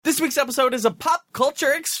This week's episode is a pop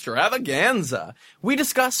culture extravaganza. We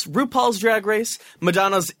discuss RuPaul's Drag Race,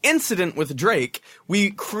 Madonna's incident with Drake,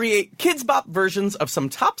 we create Kids Bop versions of some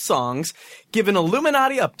top songs, give an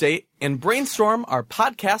Illuminati update, and brainstorm our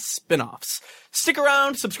podcast spin-offs. Stick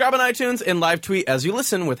around, subscribe on iTunes, and live tweet as you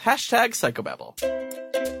listen with hashtag Psychobabble.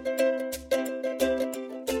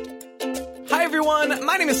 Hi everyone,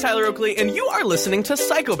 my name is Tyler Oakley, and you are listening to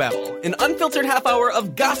Psychobabble, an unfiltered half hour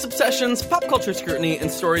of gossip sessions, pop culture scrutiny, and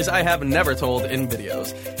stories I have never told in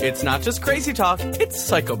videos. It's not just crazy talk, it's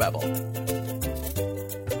Psychobabble.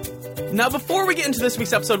 Now, before we get into this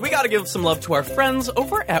week's episode, we gotta give some love to our friends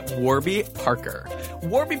over at Warby Parker.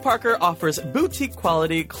 Warby Parker offers boutique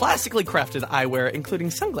quality, classically crafted eyewear,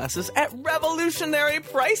 including sunglasses, at revolutionary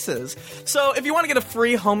prices. So, if you want to get a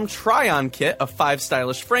free home try-on kit of 5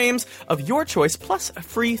 stylish frames of your choice, plus a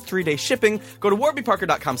free 3-day shipping, go to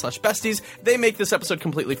warbyparker.com/besties. They make this episode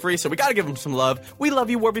completely free, so we gotta give them some love. We love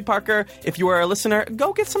you, Warby Parker. If you are a listener,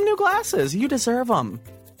 go get some new glasses. You deserve them.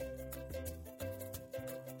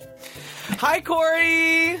 Hi,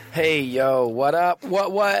 Corey! Hey, yo, what up?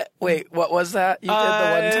 Wait, what was that you did the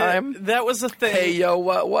one time? That was a thing. Hey, yo,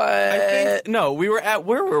 what? I think, no, we were at,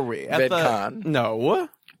 where were we? At VidCon. No.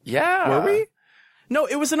 Yeah. Were we? No,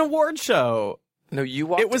 it was an award show. No, you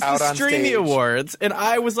walked out on stage. It was the Streamy Awards, and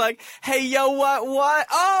I was like, hey, yo, what?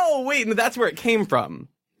 Oh, wait, and that's where it came from.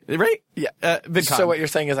 Right? Yeah. VidCon. So what you're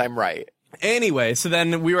saying is I'm right. Anyway, so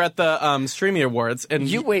then we were at the Streamy Awards, and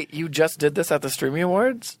you just did this at the Streamy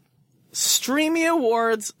Awards? Streamy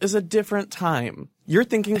Awards is a different time. You're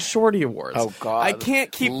thinking Shorty Awards. Oh, God. I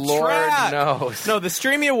can't keep Lord track. knows. No, the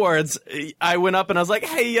Streamy Awards, I went up and I was like,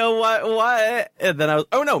 hey, yo, what? And then I was,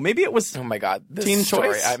 oh, no, maybe it was Oh, my God. This Teen story,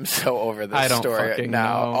 Choice? I'm so over this I don't story fucking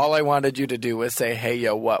now. know. All I wanted you to do was say, hey,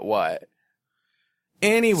 yo, what?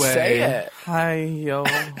 Anyway. Say it. Hi, yo,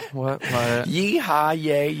 what? Yee-haw,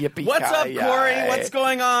 yay, yippee. What's up, Corey? What's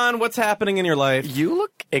going on? What's happening in your life? You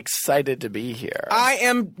look excited to be here. I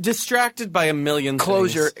am distracted by a million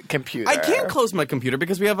Close things. your computer. I can't close my computer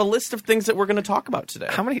because we have a list of things that we're going to talk about today.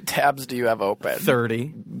 How many tabs do you have open?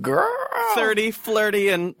 30. Girl. 30, flirty,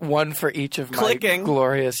 and One for each of Clicking. my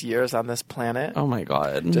glorious years on this planet. oh my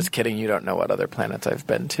God. Just kidding. You don't know what other planets I've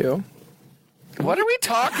been to. What are we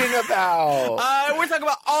talking about? We're talking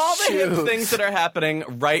about all the hip Shoot. things that are happening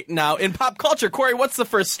right now in pop culture. Corey, what's the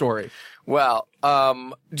first story? Well,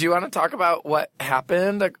 do you want to talk about what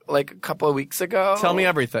happened like a couple of weeks ago? Tell me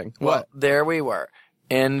everything. Well, there we were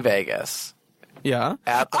in Vegas. Yeah.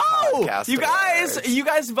 At the podcast awards. you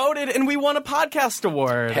guys voted and we won a podcast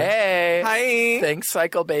award. Hey. Hi. Thanks,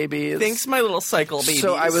 Cycle Babies. Thanks, my little cycle babies.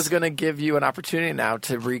 So I was going to give you an opportunity now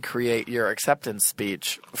to recreate your acceptance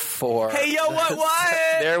speech for... Hey, yo, what?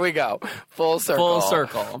 There we go. Full circle. Full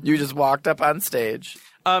circle. You just walked up on stage.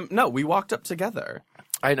 No, we walked up together.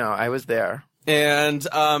 I know. I was there. And,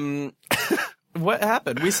 what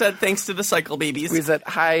happened? We said thanks to the cycle babies. We said,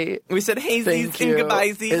 hi. We said hey Thank and you.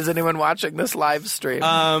 goodbyesies. Is anyone watching this live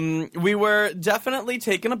stream? We were definitely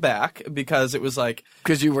taken aback because it was like,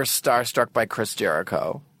 Because you were starstruck by Chris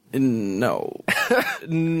Jericho. no.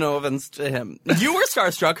 No offense to him. You were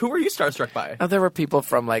starstruck. Who were you starstruck by? Oh, there were people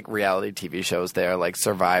from like reality TV shows there, like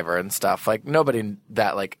Survivor and stuff. Like nobody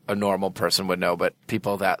that like a normal person would know, but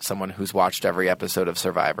people that someone who's watched every episode of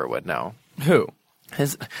Survivor would know. Who?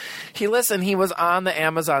 He was on the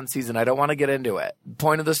Amazon season. I don't want to get into it.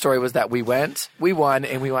 Point of the story was that we won,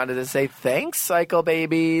 and we wanted to say thanks, Cycle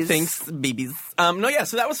Babies. Thanks, babies. So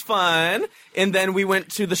that was fun. And then we went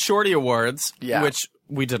to the Shorty Awards, which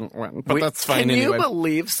we didn't win, but that's fine Can anyway. you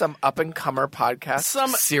believe some up-and-comer podcast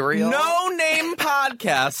Serial? no-name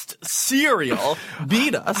podcast, Serial,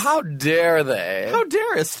 beat us. How dare they? How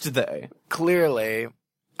darest they? Clearly,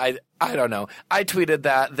 I don't know. I tweeted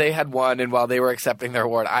that they had won, and while they were accepting their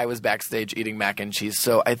award, I was backstage eating mac and cheese.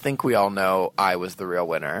 So I think we all know I was the real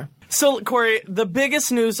winner. So, Corey, the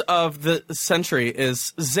biggest news of the century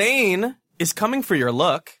is Zayn is coming for your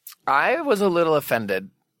look. I was a little offended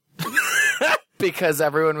because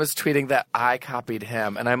everyone was tweeting that I copied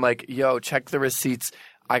him. And I'm like, yo, check the receipts.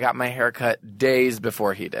 I got my haircut days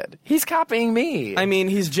before he did. He's copying me. I mean,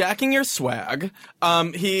 he's jacking your swag.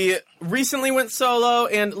 He recently went solo,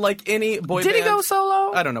 and like any boy band... Did he go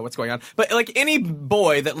solo? I don't know what's going on. But like any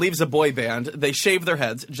boy that leaves a boy band, they shave their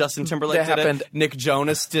heads. Justin Timberlake did it. Nick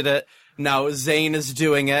Jonas did it. Now Zayn is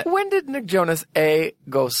doing it. When did Nick Jonas,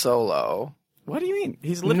 go solo? What do you mean?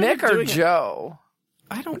 He's literally Nick or doing Joe?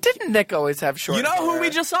 I don't... Didn't Nick always have short hair? You know who we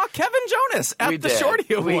just saw? Kevin Jonas at the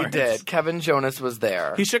Shorty Awards. We did. Kevin Jonas was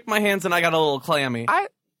there. He shook my hands and I got a little clammy.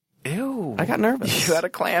 Ew. I got nervous. You had a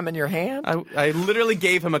clam in your hand? I literally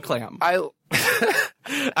gave him a clam.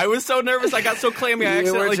 I was so nervous. I got so clammy. I You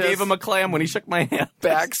accidentally were just gave him a clam when he shook my hand.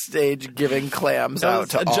 backstage giving clams I out was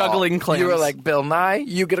to all. juggling clams. You were like, Bill Nye,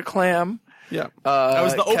 you get a clam. Yeah. I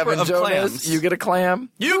was the Oprah Kevin of Jonas, clams. you get a clam.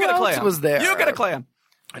 You Who get a else clam. was there? You get a clam.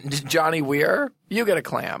 Johnny Weir, you get a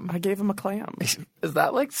clam. I gave him a clam. Is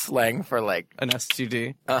that like slang for like... An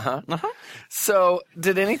STD. So,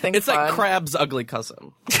 did anything It's fun? like Crab's ugly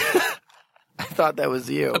cousin. I thought that was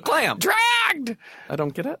you. A clam. Dragged! I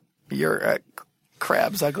don't get it. You're a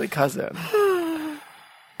Crab's ugly cousin.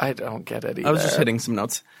 I don't get it either. I was just hitting some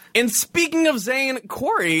notes. And speaking of Zayn,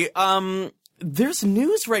 Corey, there's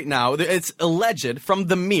news right now. It's alleged from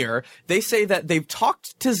The Mirror. They say that they've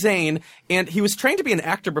talked to Zayn, and he was trained to be an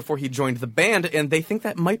actor before he joined the band, and they think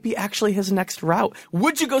that might be actually his next route.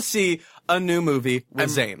 Would you go see a new movie with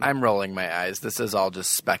Zayn? I'm rolling my eyes. This is all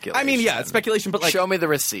just speculation. I mean, yeah, it's speculation, but like... Show me the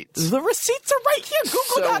receipts. The receipts are right here.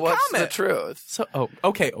 Google.com So what's the it. truth? So,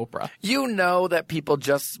 okay, Oprah. You know that people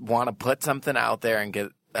just want to put something out there and get...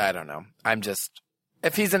 I don't know.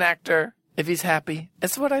 If he's an actor... If he's happy,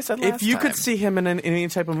 it's what I said last If you time. could see him in any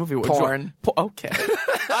type of movie, what would you- Porn. Okay.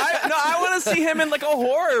 I want to see him in like a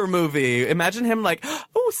horror movie. Imagine him like,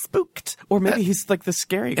 oh, spooked, or maybe he's like the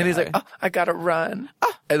scary guy. And he's like, oh, I gotta run.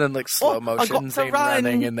 And then like slow I motion got to Zayn run.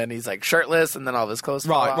 running, and then he's like shirtless, and then all of his clothes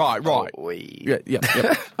fall Right. off. Oh, wait.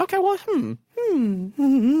 Yeah. Okay, well,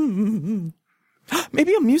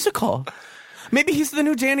 maybe a musical. Maybe he's the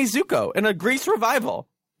new Danny Zuko in a Grease revival.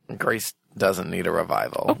 Grace doesn't need a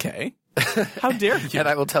revival. Okay. How dare you? And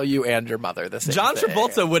I will tell you and your mother the same John thing.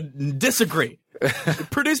 Travolta would disagree.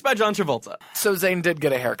 Produced by John Travolta. So Zayn did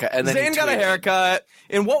get a haircut, and then Zayn he got a tweeted. haircut.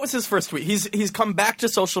 And what was his first tweet? He's come back to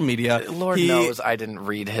social media. Lord knows I didn't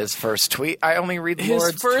read his first tweet. I only read His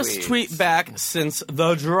Lord's first tweets. tweet back since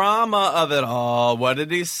the drama of it all. What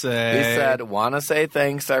did he say? He said, want to say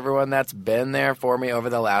thanks to everyone that's been there for me over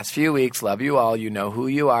the last few weeks. Love you all. You know who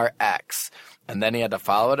you are, X. And then he had to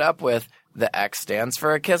follow it up with, the X stands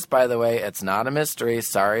for a kiss, by the way. It's not a mystery.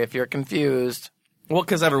 Sorry if you're confused. Well,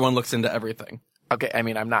 because everyone looks into everything. Okay, I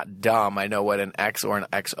mean, I'm not dumb. I know what an X or an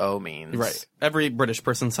XO means. Right. Every British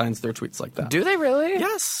person signs their tweets like that. Do they really?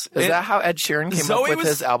 Yes. Is that how Ed Sheeran came Zoe up with was-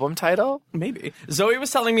 his album title? Maybe. Zoe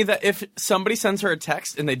was telling me that if somebody sends her a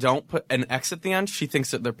text and they don't put an X at the end, she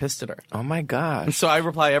thinks that they're pissed at her. Oh my gosh. So I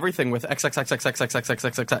reply everything with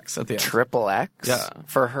XXXXXXXXXX at the end. Triple X? Yeah.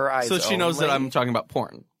 For her eyes So she knows that only? I'm talking about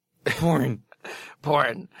porn. Porn.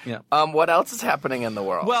 Porn. Yeah. What else is happening in the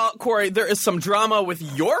world? Well, Corey, there is some drama with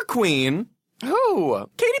your queen, Who?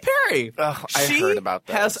 Katy Perry. Ugh, I She heard about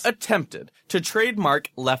this. has attempted to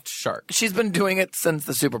trademark Left Shark. She's been doing it since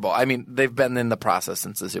the Super Bowl. I mean, they've been in the process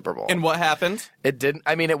since the Super Bowl. And what happened? It didn't.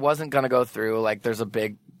 I mean, it wasn't going to go through. Like, there's a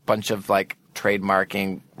big bunch of like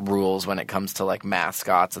trademarking rules when it comes to like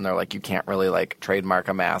mascots, and they're like, you can't really like trademark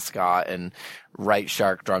a mascot. And right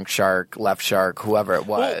shark, drunk shark, left shark, whoever it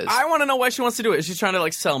was. Well, I want to know why she wants to do it. Is she trying to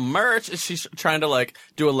like sell merch? Is she trying to like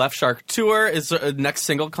do a Left Shark tour? Is the next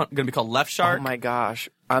single going to be called Left Shark? Oh my gosh.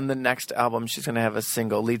 On the next album, she's going to have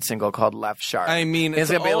a lead single called Left Shark. I mean, it's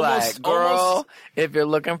going to be like, girl, if you're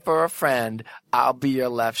looking for a friend, I'll be your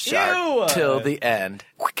left shark Ew. till the end.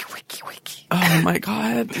 Wiki, wiki, wiki. Oh my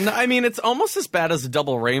god. No, I mean, it's almost as bad as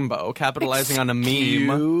Double Rainbow, capitalizing on a meme.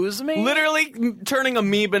 Excuse me? Literally turning a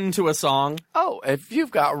meme into a song. Oh, if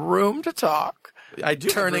you've got room to talk. I do.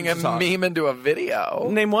 have Turning room a to talk. meme into a video.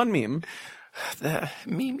 Name one meme.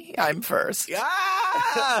 Mimi, I'm first.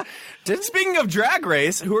 Ah! Speaking of Drag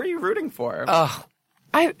Race, who are you rooting for? Oh,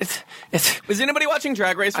 it's Is anybody watching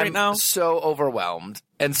Drag Race right I'm now? so overwhelmed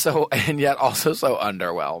and yet also so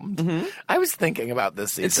underwhelmed. I was thinking about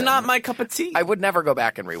this season. It's not my cup of tea. I would never go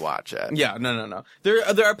back and rewatch it. Yeah, no.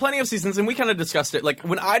 There are plenty of seasons, and we kind of discussed it. Like,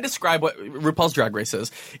 when I describe what RuPaul's Drag Race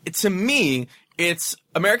is, to me, it's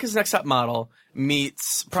America's Next Top Model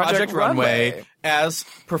meets Project Runway as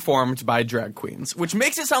performed by drag queens, which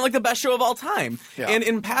makes it sound like the best show of all time. Yeah. And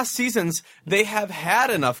in past seasons, they have had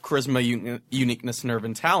enough charisma, uniqueness, nerve,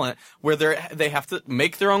 and talent where they have to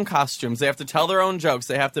make their own costumes, they have to tell their own jokes,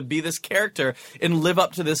 they have to be this character and live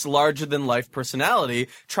up to this larger-than-life personality,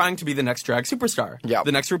 trying to be the next drag superstar, Yeah.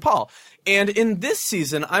 the next RuPaul. And in this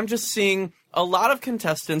season, I'm just seeing a lot of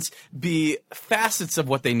contestants be facets of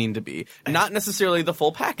what they need to be, not necessarily the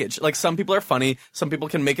full package. Like, some people are funny, some people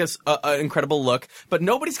can make us an incredible look, but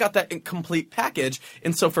nobody's got that complete package.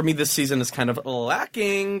 And so for me, this season is kind of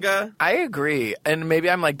lacking. I agree. And maybe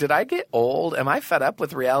I'm like, did I get old? Am I fed up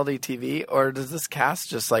with reality TV? Or does this cast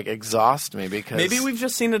just like exhaust me? Because maybe we've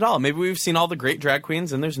just seen it all. Maybe we've seen all the great drag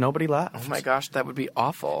queens and there's nobody left. Oh my gosh, that would be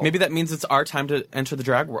awful. Maybe that means it's our time to enter the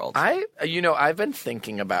drag world. I've been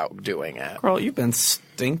thinking about doing it. Girl, you've been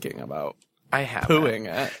stinking about I have pooing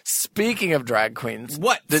it. Speaking of drag queens,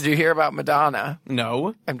 what? Did you hear about Madonna?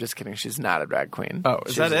 No. I'm just kidding. She's not a drag queen. Oh,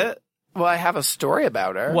 is that it? Well, I have a story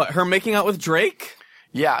about her. What, her making out with Drake?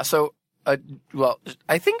 Yeah, so, I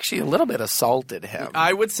think she a little bit assaulted him.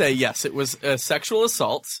 I would say yes. It was sexual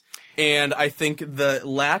assault. And I think the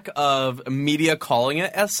lack of media calling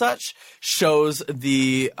it as such shows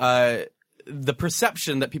the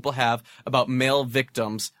perception that people have about male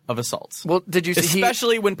victims of assaults. Well, did you see?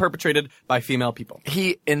 Especially when perpetrated by female people.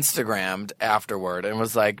 He Instagrammed afterward and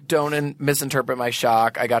was like, don't misinterpret my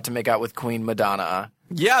shock. I got to make out with Queen Madonna.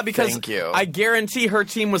 Yeah, because Thank you. I guarantee her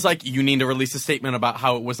team was like, you need to release a statement about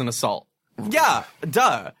how it was an assault. Yeah,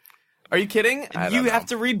 duh. Are you kidding? You have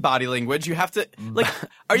to read body language. You have to, like,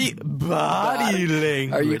 are you, body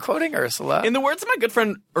language. Are you quoting Ursula? In the words of my good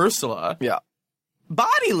friend Ursula. Yeah.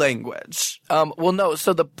 Body language. Well, no.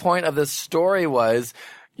 So the point of this story was,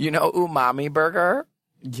 Umami Burger?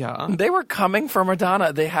 Yeah. They were coming for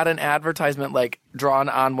Madonna. They had an advertisement, like, drawn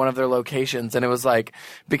on one of their locations, and it was like,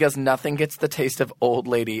 because nothing gets the taste of old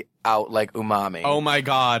lady out like umami. Oh my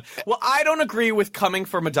God. Well, I don't agree with coming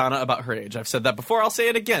for Madonna about her age. I've said that before. I'll say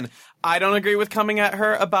it again. I don't agree with coming at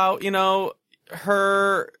her about,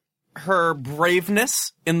 her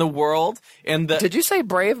braveness in the world and the. Did you say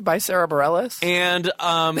Brave by Sarah Bareilles? And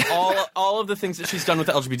all of the things that she's done with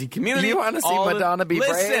the LGBT community. Do you want to see Madonna be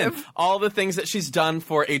brave? All the things that she's done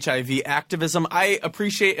for HIV activism. I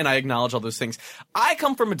appreciate and I acknowledge all those things. I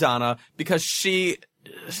come from Madonna because she's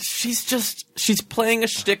playing a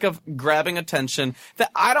shtick of grabbing attention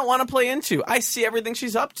that I don't want to play into. I see everything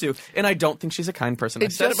she's up to, and I don't think she's a kind person. I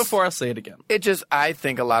said it before, I'll say it again. I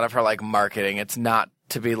think a lot of her, like, marketing, it's not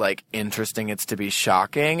to be, like, interesting, it's to be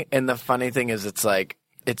shocking. And the funny thing is, it's like,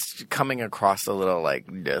 it's coming across a little, like,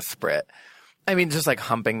 desperate. I mean, just, like,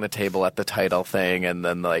 humping the table at the title thing and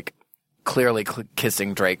then, like, clearly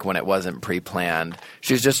kissing Drake when it wasn't pre-planned.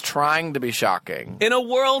 She's just trying to be shocking. In a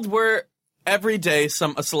world where every day a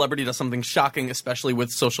celebrity does something shocking, especially with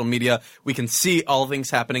social media, we can see all things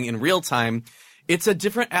happening in real time. It's a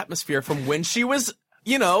different atmosphere from when she was,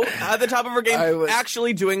 at the top of her game,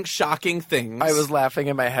 actually doing shocking things. I was laughing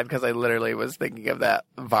in my head because I literally was thinking of that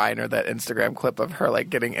Vine or that Instagram clip of her, like,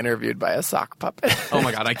 getting interviewed by a sock puppet. Oh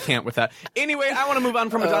my God, I can't with that. Anyway, I want to move on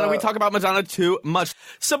from Madonna. We talk about Madonna too much.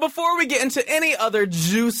 So before we get into any other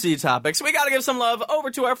juicy topics, we got to give some love over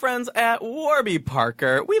to our friends at Warby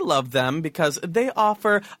Parker. We love them because they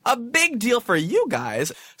offer a big deal for you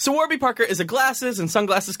guys. So Warby Parker is a glasses and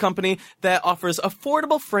sunglasses company that offers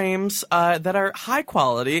affordable frames that are high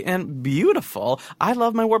quality and beautiful. I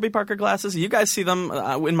love my Warby Parker glasses. You guys see them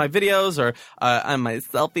in my videos or on my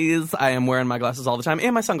selfies. I am wearing my glasses all the time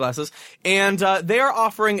and my sunglasses. And they are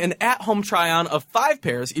offering an at-home try-on of 5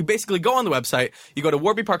 pairs. You basically go on the website. You go to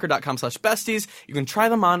warbyparker.com/besties. You can try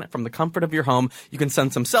them on from the comfort of your home. You can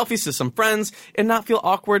send some selfies to some friends and not feel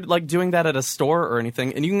awkward like doing that at a store or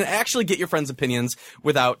anything. And you can actually get your friends' opinions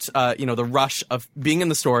without, the rush of being in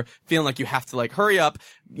the store, feeling like you have to, like, hurry up.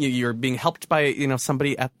 You're being helped by,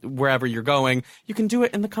 somebody at wherever you're going. You can do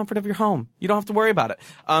it in the comfort of your home. You don't have to worry about it.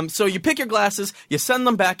 So you pick your glasses, you send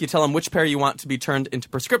them back, you tell them which pair you want to be turned into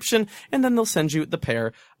prescription, and then they'll send you the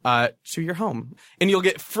pair to your home. And you'll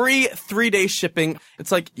get free 3-day shipping.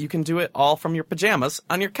 It's like you can do it all from your pajamas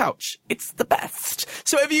on your couch. It's the best.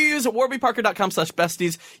 So if you use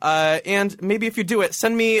warbyparker.com/besties, and maybe if you do it,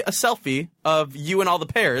 send me a selfie of you and all the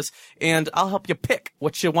pairs, and I'll help you pick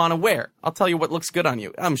what you want to wear. I'll tell you what looks good on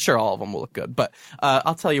you. I'm sure all of them will look good, but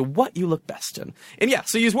I'll tell you what you look best in. And yeah,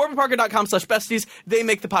 so use warbyparker.com/besties. They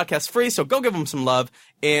make the podcast free, so go give them some love.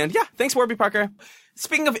 And yeah, thanks, Warby Parker.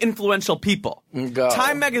 Speaking of influential people,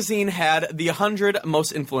 Time Magazine had the 100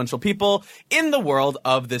 most influential people in the world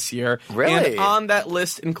of this year. Really? And on that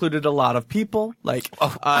list included a lot of people, like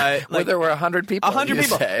there were 100 people. 100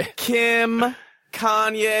 people. Say. Kim,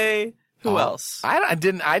 Kanye. Who else? I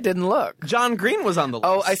didn't look. John Green was on the list.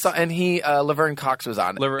 Oh, I saw, and Laverne Cox was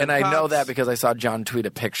on it. And I know that because I saw John tweet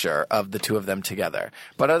a picture of the two of them together.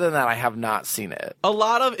 But other than that, I have not seen it. A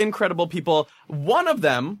lot of incredible people. One of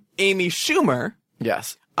them, Amy Schumer.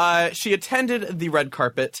 Yes. She attended the red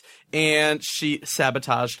carpet, and she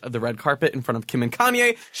sabotaged the red carpet in front of Kim and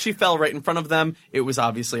Kanye. She fell right in front of them. It was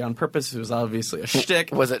obviously on purpose. It was obviously a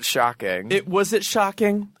shtick. Was it shocking? Was it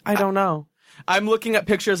shocking? I don't know. I'm looking at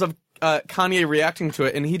pictures of Kanye reacting to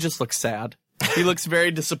it, and he just looks sad. He looks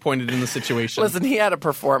very disappointed in the situation. Listen, he had a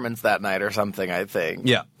performance that night or something, I think.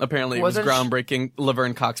 Yeah, apparently it was groundbreaking.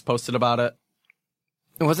 Laverne Cox posted about it.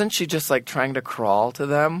 Wasn't she just like trying to crawl to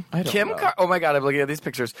them? I don't know. Oh my God, I'm looking at these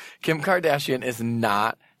pictures. Kim Kardashian is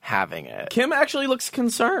not having it. Kim actually looks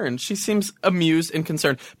concerned. She seems amused and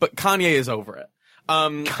concerned, but Kanye is over it.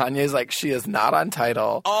 Kanye's like, she is not on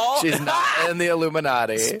Tidal. She's not in the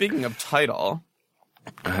Illuminati. Speaking of Tidal,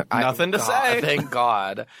 nothing to say. Thank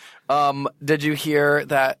God. Did you hear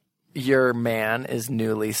that your man is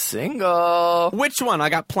newly single? Which one? I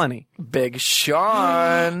got plenty. Big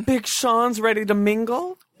Sean. Big Sean's ready to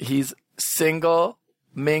mingle? He's single,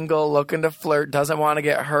 mingle, looking to flirt, doesn't want to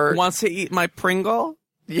get hurt. Wants to eat my Pringle?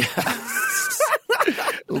 Yes.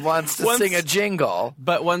 Wants to sing a jingle.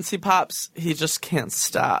 But once he pops, he just can't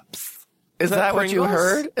stop. Is that what you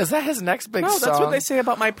heard? Is that his next big song? No, that's what they say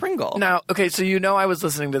about my Pringle. Now, okay, so I was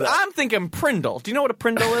listening to that. I'm thinking Prindle. Do you know what a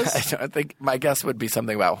Prindle is? I think my guess would be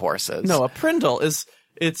something about horses. No, a Prindle is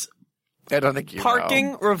I don't think you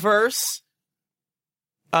parking, know. Reverse,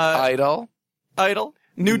 idle,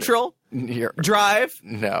 neutral, drive.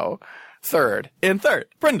 No. Third. And third.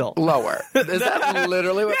 Prindle. Lower. Is that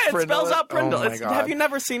literally what Prindle is? Yeah, it Prindle spells out Prindle. Oh my God. Have you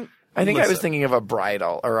never seen... I think I was thinking of a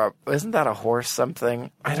bridle, or isn't that a horse something?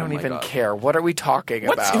 I don't even care. What are we talking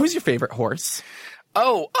about? Who's your favorite horse?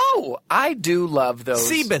 Oh, I do love those.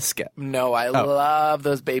 Seabiscuit. No, I love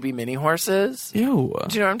those baby mini horses. Ew.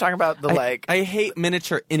 Do you know what I'm talking about? I hate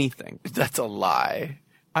miniature anything. That's a lie.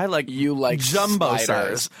 You like jumbo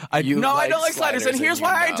sliders. size. I don't like sliders, and here's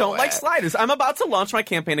why I don't like sliders. I'm about to launch my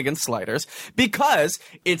campaign against sliders because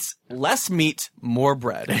it's less meat, more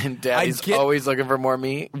bread. And Daddy's always looking for more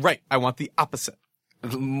meat? Right. I want the opposite.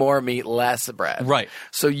 More meat, less bread. Right.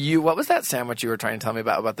 So what was that sandwich you were trying to tell me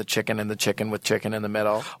about the chicken and the chicken with chicken in the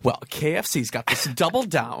middle? Well, KFC's got this double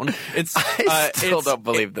down. I still don't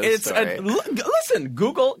believe this story. Listen,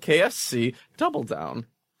 Google KFC double down.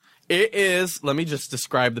 It is, let me just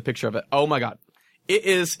describe the picture of it. Oh my God. It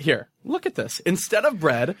is, here, look at this. Instead of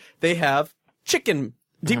bread, they have chicken,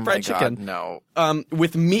 deep fried chicken. No.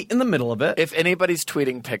 With meat in the middle of it. If anybody's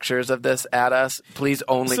tweeting pictures of this at us, please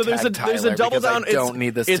only tag Tyler, there's a double down. I don't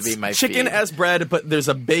need this to be my feed. It's chicken as bread, but there's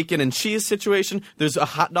a bacon and cheese situation. There's a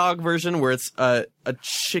hot dog version where it's a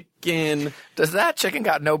chicken. Does that chicken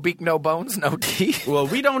got no beak, no bones, no teeth? Well,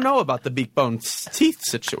 we don't know about the beak, bones, teeth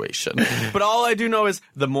situation. But all I do know is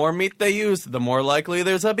the more meat they use, the more likely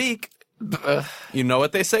there's a beak. You know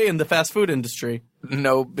what they say in the fast food industry.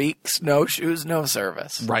 No beaks, no shoes, no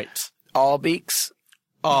service. Right. All beaks,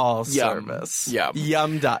 all service. Yum.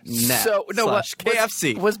 Yum.net. So, no,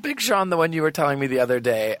 KFC. Was Big Sean the one you were telling me the other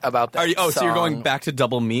day about that song? So you're going back to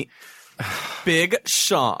double meat? Big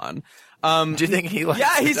Sean. Do you think he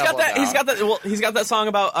likes he's got that. Well, he's got that song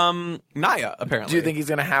about Naya. Apparently. Do you think he's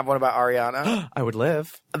gonna have one about Ariana? I would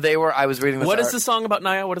live. I was reading this. What is the song about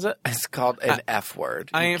Naya? What is it? It's called an F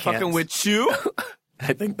word. I ain't fucking with you.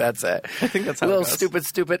 I think that's it. I think that's how Little it goes.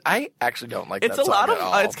 Stupid. I actually don't like that song at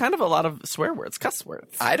all. It's kind of a lot of swear words, cuss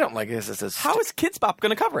words. I don't like this. How is Kids Bop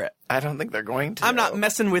gonna cover it? I don't think they're going to. I'm not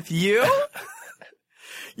messing with you.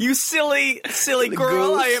 You silly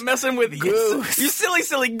girl, goose. I ain't messing with you. You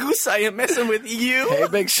silly goose, I ain't messing with you. Hey,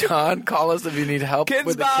 Big Sean, call us if you need help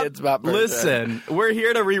with the Kids Bop version. Listen, we're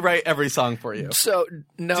here to rewrite every song for you. So,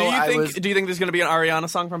 no, do you think there's going to be an Ariana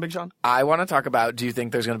song from Big Sean? I want to talk about, do you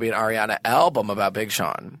think there's going to be an Ariana album about Big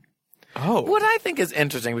Sean? Oh. What I think is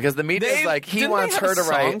interesting, because the media is like, he wants her to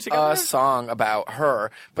write a song about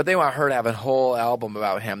her, but they want her to have a whole album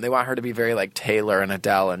about him. They want her to be very like Taylor and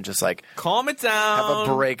Adele and just like calm it down. Have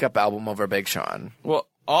a breakup album over Big Sean. Well,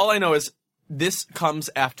 all I know is this comes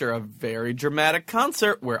after a very dramatic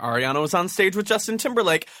concert where Ariana was on stage with Justin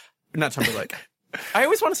Timberlake. Not Timberlake. I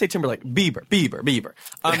always want to say Timberlake. Bieber.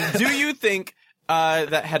 Do you think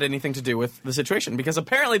that had anything to do with the situation? Because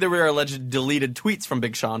apparently there were alleged deleted tweets from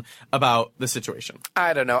Big Sean about the situation.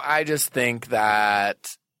 I don't know. I just think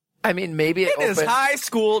that, I mean, maybe it is high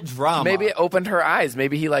school drama. Maybe it opened her eyes.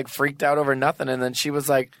 Maybe he like freaked out over nothing, and then she was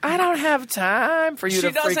like, I don't have time for you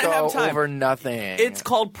to freak out over nothing. It's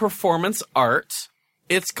called performance art.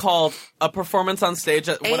 It's called a performance on stage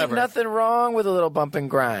at whatever. Ain't nothing wrong with a little bump and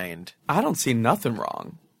grind. I don't see nothing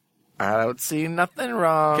wrong.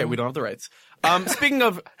 Okay, we don't have the rights. Speaking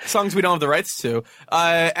of songs we don't have the rights to,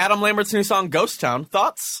 Adam Lambert's new song, Ghost Town.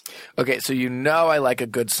 Thoughts? Okay, so I like a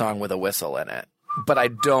good song with a whistle in it. but I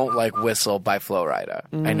don't like Whistle by Flo Rida.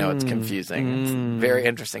 I know it's confusing. It's very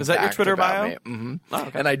interesting. Is that your fact Twitter about bio? me. Mm-hmm. Oh,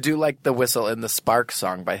 okay. And I do like the whistle in the Spark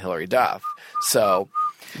song by Hilary Duff. So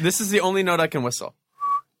This is the only note I can whistle.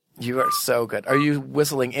 you are so good. Are you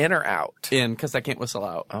whistling in or out? In, because I can't whistle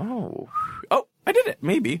out. Oh. Oh, I did it.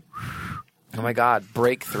 Maybe. Oh my God.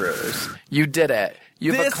 Breakthroughs. You did it.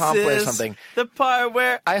 You've This accomplished is something. the part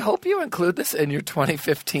where... I hope you include this in your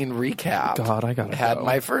 2015 recap. God, I gotta Had go.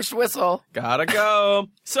 my first whistle. Gotta go.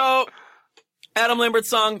 So, Adam Lambert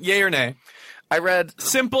song, yay or nay? I read.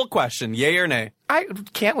 Simple question, yay or nay?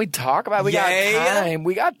 Can't we talk about it? We Yay. got time.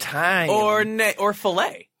 We got time. Or nay, or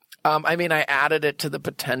filet? I mean, I added it to the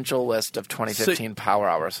potential list of 2015 Power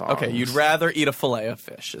Hour songs. Okay, you'd rather eat a filet of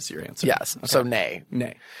fish is your answer. Yes. So nay.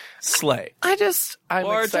 Nay. Slay. I'm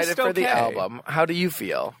Or excited just for the okay. album. How do you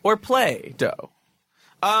feel? Or play dough.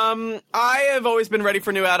 I have always been ready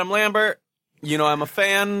for new Adam Lambert. You know I'm a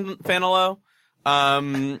fan-a-lo.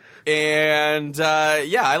 Yeah,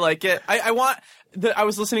 I like it. I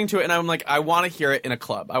was listening to it and I'm like, I want to hear it in a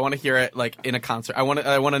club. I want to hear it like in a concert. I want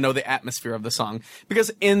to know the atmosphere of the song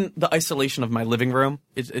because in the isolation of my living room,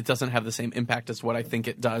 it doesn't have the same impact as what I think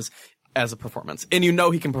it does as a performance. And you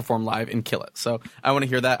know he can perform live and kill it. So I want to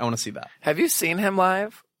hear that. I want to see that. Have you seen him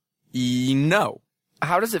live? No.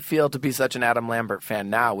 How does it feel to be such an Adam Lambert fan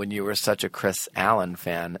now when you were such a Chris Allen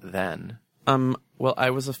fan then? Well, I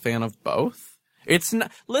was a fan of both. It's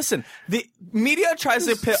not. Listen, the media tries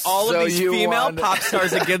to pit all So of these you female want- pop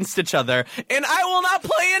stars against each other, and I will not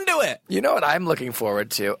play into it. You know what I'm looking forward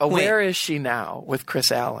to? Where is she now with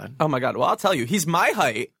Chris Allen? Oh my God! Well, I'll tell you, he's my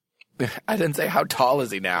height. I didn't say how tall is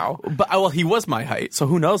he now. But well, he was my height, so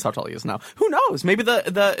who knows how tall he is now? Who knows? Maybe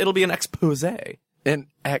it'll be an expose. In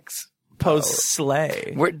X. Post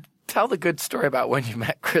slay. Tell the good story about when you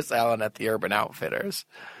met Chris Allen at the Urban Outfitters.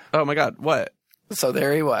 Oh my God! What? So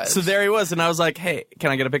there he was. So there he was, and I was like, "Hey,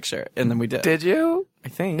 can I get a picture?" And then we did. Did you? I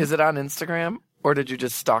think. Is it on Instagram? Or did you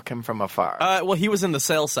just stalk him from afar? Well, he was in the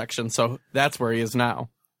sales section, so that's where he is now.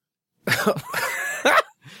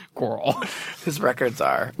 Girl. His records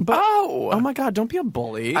are. Oh my God! Don't be a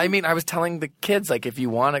bully. I mean, I was telling the kids, like, if you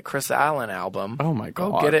want a Chris Allen album, Oh my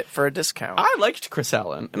go God. get it for a discount. I liked Chris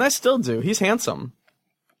Allen, and I still do. He's handsome.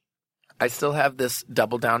 I still have this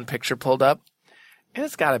double down picture pulled up, and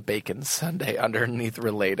it's got a bacon sundae underneath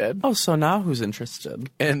related. Oh, so now who's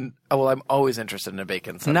interested? And, well, I'm always interested in a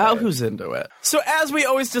bacon sundae. Now who's into it? So as we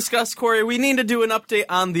always discuss, Corey, we need to do an update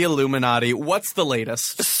on the Illuminati. What's the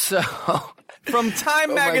latest? So... From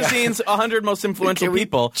Time Oh my Magazine's 100 Most Influential Can we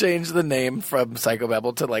People. change the name from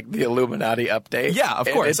Psychobabble to, like, the Illuminati update? Yeah, of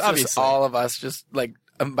And course, it's just obviously. all of us just, like,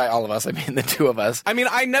 by all of us, I mean the two of us. I mean,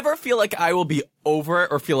 I never feel like I will be over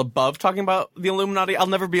or feel above talking about the Illuminati. I'll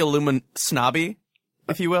never be snobby,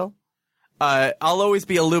 if you will. I'll always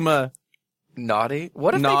be Naughty?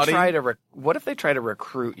 What if Naughty? they try to what if they try to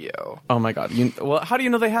recruit you? Oh my God. Well, how do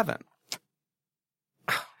you know they haven't?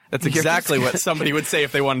 That's You're exactly just- what somebody would say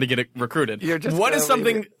if they wanted to get it recruited. You're just What is gonna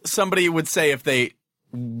leave something somebody would say if they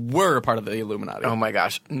were a part of the Illuminati? Oh my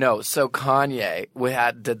gosh. No, so Kanye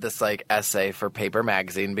did this like essay for Paper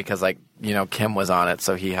Magazine because like, you know, Kim was on it,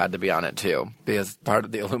 so he had to be on it too. Because part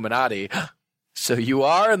of the Illuminati. So you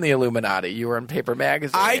are in the Illuminati. You were in Paper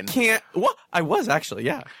Magazine. I can't. What? I was actually,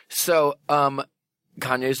 yeah. So,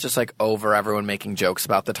 Kanye's just like over everyone making jokes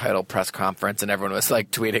about the title press conference, and everyone was like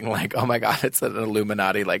tweeting like, "Oh my God, it's an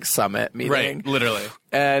Illuminati like summit meeting." Right, literally.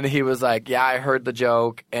 And he was like, "Yeah, I heard the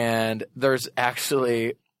joke, and there's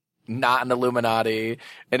actually not an Illuminati,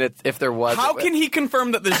 and if there was, How can he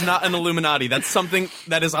confirm that there's not an Illuminati? That's something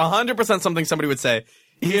that is 100% something somebody would say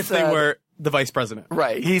if they said- were the vice president.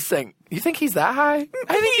 right?" He's saying, "You think he's that high?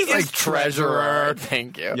 I think he's He is like treasurer."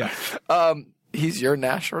 Thank you. Yeah. He's your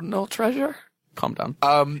national treasure. Calm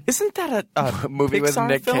down. Isn't that A movie with Pixar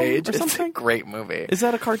Nick film Cage. or It's a something? great movie. Is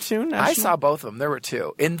that a cartoon? I saw both of them. There were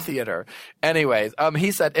two in theater. Anyways,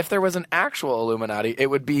 he said if there was an actual Illuminati, it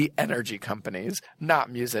would be energy companies, not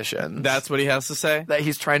musicians. That's what he has to say. That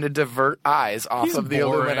he's trying to divert eyes off He's of the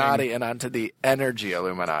boring. Illuminati and onto the energy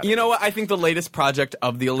Illuminati. You know what? I think the latest project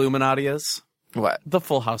of the Illuminati is What? the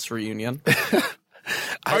Full House reunion.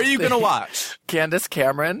 Are you going to watch? Candace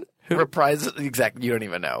Cameron reprises exactly. You don't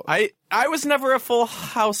even know. I was never a Full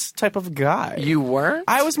House type of guy. You weren't?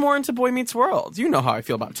 I was more into Boy Meets World. You know how I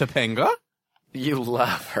feel about Topanga. You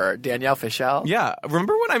love her. Danielle Fishel? Yeah.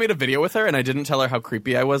 Remember when I made a video with her and I didn't tell her how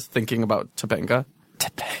creepy I was thinking about Topanga?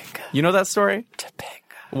 Topanga. You know that story?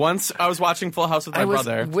 Topanga. Once I was watching Full House with my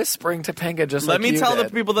brother. I was whispering Topanga just Let like me you tell did.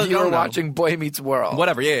 the people that you don't were know. watching Boy Meets World.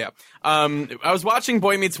 Whatever, yeah. I was watching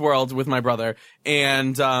Boy Meets World with my brother,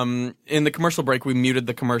 and in the commercial break, we muted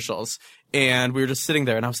the commercials, and we were just sitting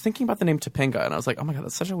there, and I was thinking about the name Topanga, and I was like, oh my God,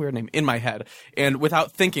 that's such a weird name in my head. And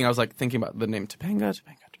without thinking, I was like thinking about the name Topanga.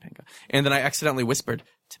 And then I accidentally whispered,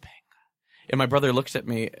 Topanga. And my brother looked at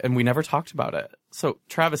me, and we never talked about it. So,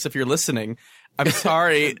 Travis, if you're listening, I'm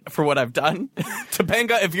sorry for what I've done.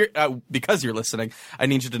 Topanga, if you're because you're listening, I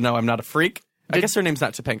need you to know I'm not a freak. I guess her name's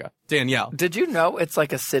not Topanga. Danielle. Did you know it's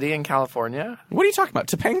like a city in California? What are you talking about?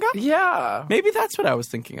 Topanga? Yeah. Maybe that's what I was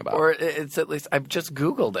thinking about. Or it's at least, I've just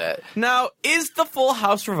Googled it. Now, is the Full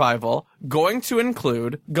House revival going to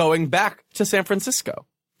include going back to San Francisco?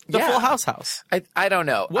 The Yeah. Full House. I don't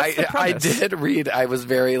know. What's the I premise? did read. I was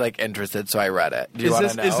very interested, so I read it. Do you want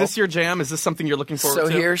to know? Is this your jam? Is this something you're looking forward So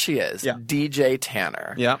to? here she is, Yeah. DJ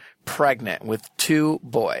Tanner. Yeah. Pregnant with 2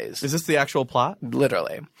 boys. Is this the actual plot?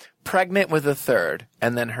 Literally. Pregnant with a third,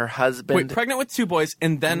 and then her husband... Wait, pregnant with 2 boys,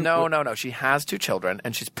 and then... No. She has 2 children,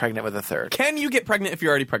 and she's pregnant with a third. Can you get pregnant if you're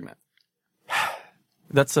already pregnant?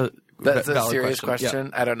 That's a That's a valid serious Yeah.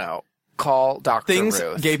 question. I don't know. Call Dr. Things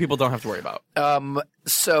Ruth. gay people don't have to worry about.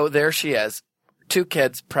 So there she is. 2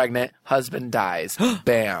 kids, pregnant, husband dies.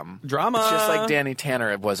 Bam. Drama. It's just like Danny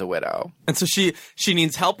Tanner was a widow. And so she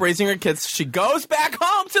needs help raising her kids. She goes back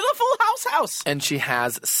home to the Full House. And she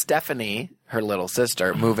has Stephanie, her little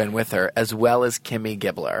sister, move in with her, as well as Kimmy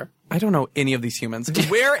Gibbler. I don't know any of these humans.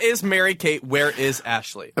 Where is Mary Kate? Where is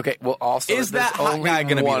Ashley? Okay, well, also, Is that there's hot only guy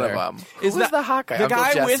going to be one there? of them. Is Who's the hot guy? The Uncle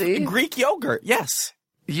guy Jesse? with Greek yogurt. Yes.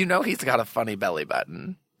 You know he's got a funny belly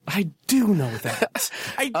button. I do know that.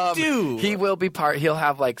 I do. He will be he'll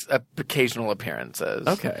have occasional appearances.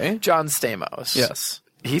 Okay. John Stamos. Yes.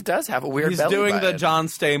 He does have a weird He's belly doing the button. John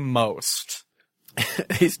Stay most.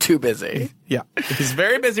 He's too busy. Yeah. He's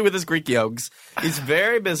very busy with his Greek yogis. He's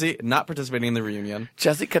very busy not participating in the reunion.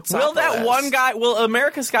 Jesse Katsopoulos. Will that one guy,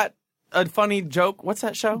 America's Got a Funny Joke. What's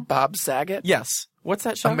that show? Bob Saget? Yes. What's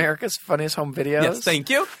that show? America's Funniest Home Videos? Yes, thank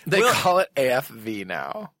you. They call it AFV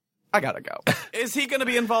now. I gotta go. Is he gonna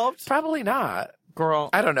be involved? Probably not. Girl.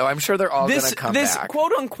 I don't know. I'm sure they're all going to come This back.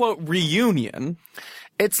 quote-unquote reunion.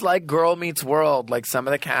 It's like Girl Meets World. Like, some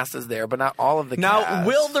of the cast is there, but not all of the Now, cast.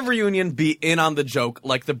 will the reunion be in on the joke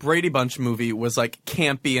like the Brady Bunch movie was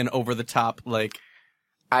campy and over the top?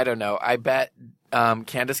 I don't know. I bet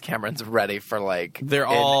Candace Cameron's ready for They're an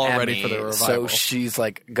all Emmy, ready for the revival. So she's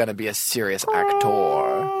going to be a serious actor.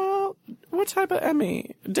 What type of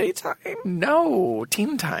Emmy? Daytime? No,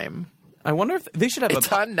 Teen Time. I wonder if they should have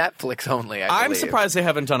It's on Netflix only, I I'm believe. surprised they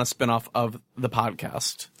haven't done a spinoff of the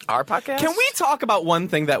podcast. Our podcast? Can we talk about one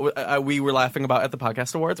thing that we were laughing about at the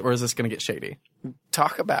podcast awards, or is this going to get shady?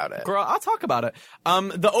 talk about it? Girl, I'll talk about it.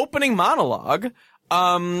 The opening monologue,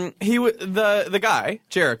 the guy,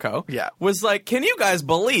 Jericho, Yeah. was like, "Can you guys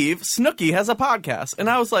believe Snooki has a podcast?" And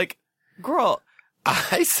I was like, "Girl,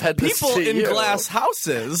 I said this people to in you. glass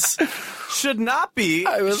houses should not be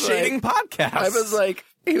I was shading podcasts." I was like,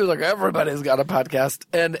 he was like, everybody's got a podcast.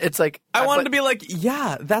 And it's like... I wanted to be like,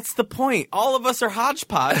 yeah, that's the point. All of us are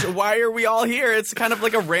hodgepodge. Why are we all here? It's kind of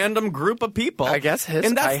like a random group of people. I guess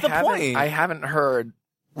and that's the point. I haven't heard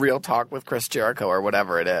Real Talk with Chris Jericho or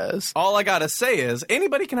whatever it is. All I gotta say is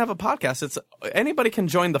anybody can have a podcast. Anybody can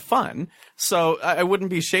join the fun. So I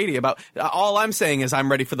wouldn't be shady about. All I'm saying is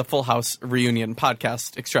I'm ready for the Full House reunion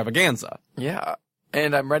podcast extravaganza. Yeah.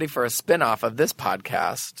 And I'm ready for a spinoff of this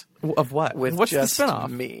podcast. Of what? With What's just the spinoff?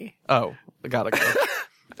 me. Oh, gotta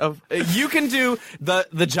go. You can do the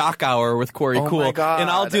Jock Hour with Corey Oh Cool, my God. and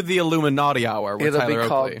I'll do the Illuminati Hour with It'll Tyler be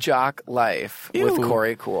called Oakley. Jock Life with Ew.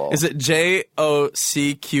 Corey Cool. Is it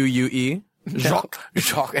JOCQUE? Jacques.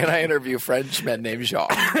 Jacques. And I interview Frenchmen named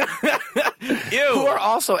Jacques, Ew. who are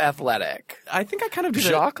also athletic. I think I kind of do that.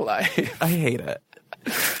 Jacques Life. I hate it.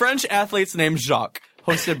 French athletes named Jacques,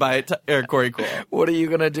 hosted by Corey Cool. What are you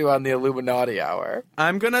going to do on the Illuminati Hour?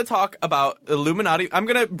 I'm going to talk about Illuminati. I'm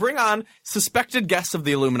going to bring on suspected guests of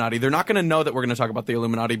the Illuminati. They're not going to know that we're going to talk about the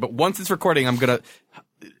Illuminati, but once it's recording, I'm going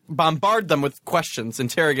to bombard them with questions,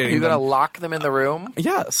 interrogating Are you them. going to lock them in the room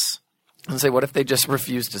Yes. and say, what if they just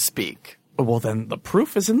refuse to speak? Well, then the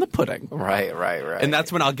proof is in the pudding. Right. And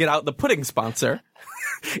that's when I'll get out the pudding sponsor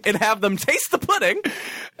and have them taste the pudding.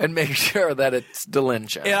 And make sure that it's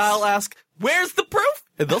delicious. And I'll ask, where's the proof?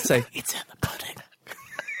 And they'll say, it's in the pudding.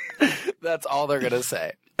 That's all they're going to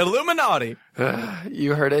say. Illuminati.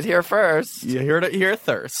 You heard it here first. You heard it here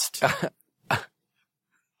thirst.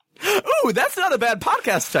 Ooh, that's not a bad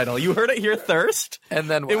podcast title. You heard it here thirst. And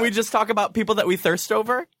then what? And we just talk about people that we thirst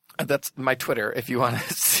over. That's my Twitter. If you want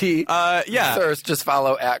to see yeah. thirst, just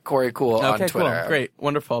follow at Corey Cool on Okay, Twitter. cool. Great.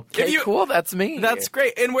 Wonderful. Okay, cool. That's me. That's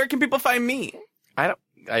great. And where can people find me?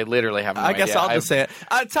 I literally have no I guess idea. I'll just say it.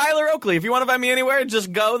 Tyler Oakley. If you want to find me anywhere,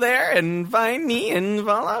 just go there and find me and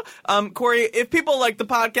follow. Corey, if people like the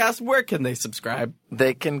podcast, where can they subscribe?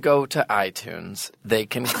 They can go to iTunes. They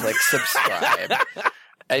can click subscribe.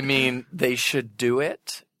 I mean, they should do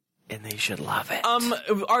it, and they should love it.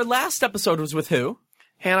 Our last episode was with who?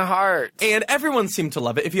 Hannah Hart. And everyone seemed to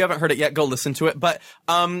love it. If you haven't heard it yet, go listen to it. But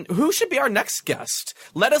who should be our next guest?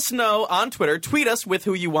 Let us know on Twitter. Tweet us with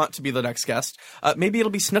who you want to be the next guest. Maybe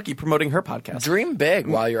it'll be Snooki promoting her podcast. Dream big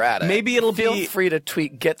while you're at it. Maybe it'll Feel be... free to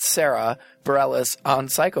tweet Get Sarah Bareilles on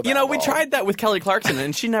Psychobabble. You know, we tried that with Kelly Clarkson,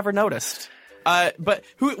 and she never noticed. But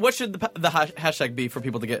what should the hashtag be for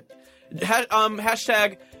people to get?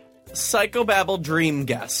 Hashtag Psychobabble Dream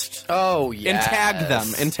Guest. Oh, yes.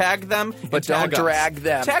 And tag them. But don't drag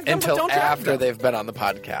them until after they've been on the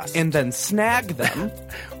podcast. And then snag them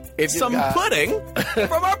some pudding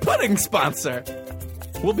from our pudding sponsor.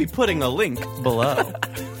 We'll be putting a link below.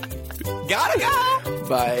 Gotta go.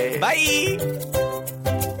 Bye. Bye.